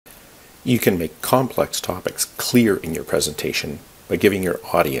You can make complex topics clear in your presentation by giving your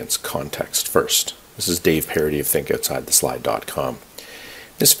audience context first. This is Dave Parody of ThinkOutsideTheSlide.com. In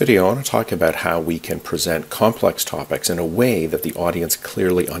this video, I want to talk about how we can present complex topics in a way that the audience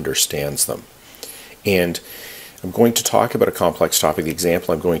clearly understands them. And I'm going to talk about a complex topic. The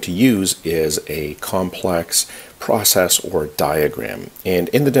example I'm going to use is a complex process or diagram. And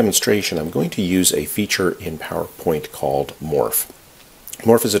in the demonstration, I'm going to use a feature in PowerPoint called Morph.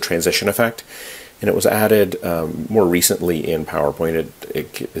 Morph is a transition effect, and it was added more recently in PowerPoint.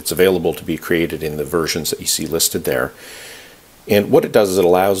 It's available to be created in the versions that you see listed there. And what it does is it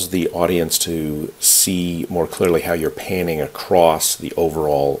allows the audience to see more clearly how you're panning across the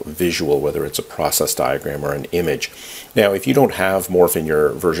overall visual, whether it's a process diagram or an image. Now, if you don't have Morph in your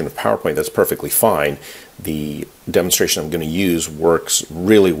version of PowerPoint, that's perfectly fine. The demonstration I'm going to use works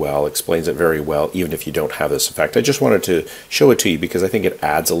really well, explains it very well, even if you don't have this effect. I just wanted to show it to you because I think it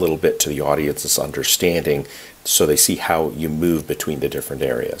adds a little bit to the audience's understanding so they see how you move between the different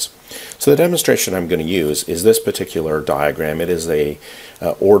areas. So the demonstration I'm going to use is this particular diagram. It is a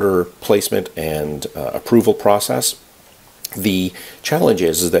order placement and approval process. The challenge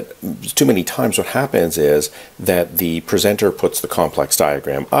is that too many times what happens is that the presenter puts the complex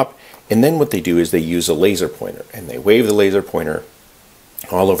diagram up, and then what they do is they use a laser pointer and they wave the laser pointer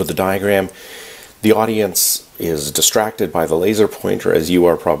all over the diagram. The audience is distracted by the laser pointer, as you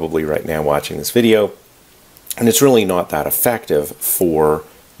are probably right now watching this video, and it's really not that effective for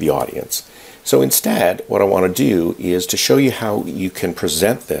the audience. So instead, what I want to do is to show you how you can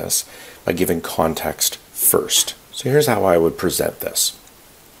present this by giving context first. So here's how I would present this.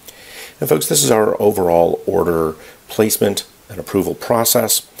 Now folks, this is our overall order placement and approval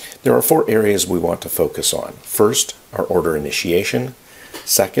process. There are 4 areas we want to focus on. First, our order initiation.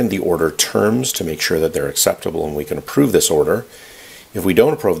 Second, the order terms to make sure that they're acceptable and we can approve this order. If we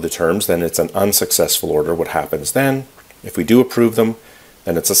don't approve the terms, then it's an unsuccessful order. What happens then? If we do approve them,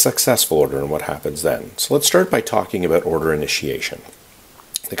 then it's a successful order, and what happens then? So let's start by talking about order initiation.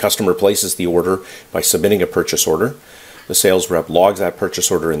 The customer places the order by submitting a purchase order. The sales rep logs that purchase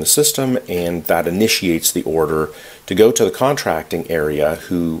order in the system, and that initiates the order to go to the contracting area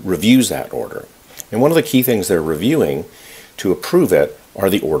who reviews that order. And one of the key things they're reviewing to approve it are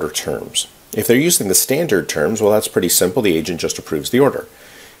the order terms. If they're using the standard terms, well, that's pretty simple. The agent just approves the order.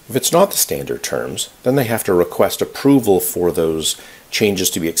 If it's not the standard terms, then they have to request approval for those changes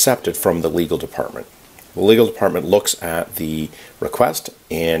to be accepted from the legal department. The legal department looks at the request,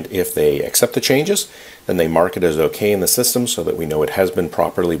 and if they accept the changes, then they mark it as okay in the system so that we know it has been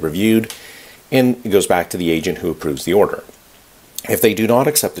properly reviewed, and it goes back to the agent who approves the order. If they do not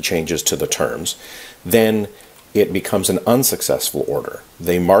accept the changes to the terms, then it becomes an unsuccessful order.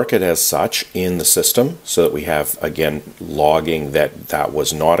 They mark it as such in the system so that we have, again, logging that that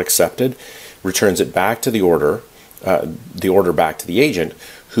was not accepted, returns it back to the order back to the agent,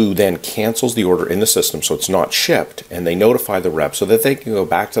 who then cancels the order in the system so it's not shipped, and they notify the rep so that they can go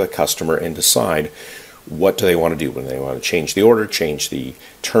back to the customer and decide what do they want to do. When they want to change the order, change the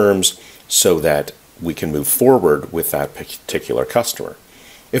terms, so that we can move forward with that particular customer.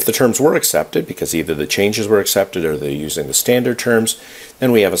 If the terms were accepted, because either the changes were accepted or they're using the standard terms,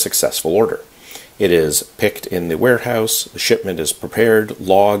 then we have a successful order. It is picked in the warehouse, the shipment is prepared,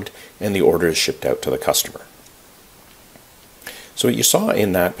 logged, and the order is shipped out to the customer. So what you saw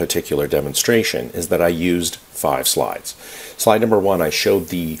in that particular demonstration is that I used 5 slides. Slide number 1, I showed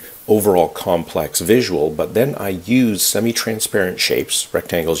the overall complex visual, but then I used semi-transparent shapes,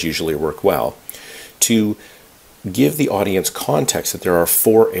 rectangles usually work well, to give the audience context that there are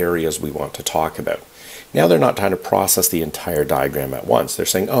 4 areas we want to talk about. Now they're not trying to process the entire diagram at once. They're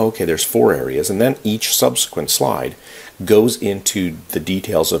saying, oh, okay, there's 4 areas, and then each subsequent slide goes into the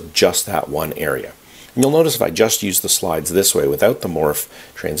details of just that one area. And you'll notice if I just use the slides this way without the morph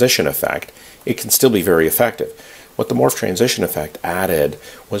transition effect, it can still be very effective. What the morph transition effect added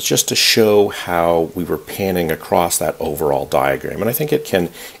was just to show how we were panning across that overall diagram. And I think it can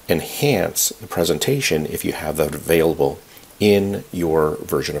enhance the presentation if you have that available in your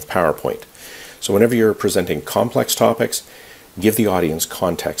version of PowerPoint. So whenever you're presenting complex topics, give the audience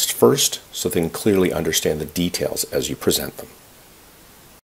context first so they can clearly understand the details as you present them.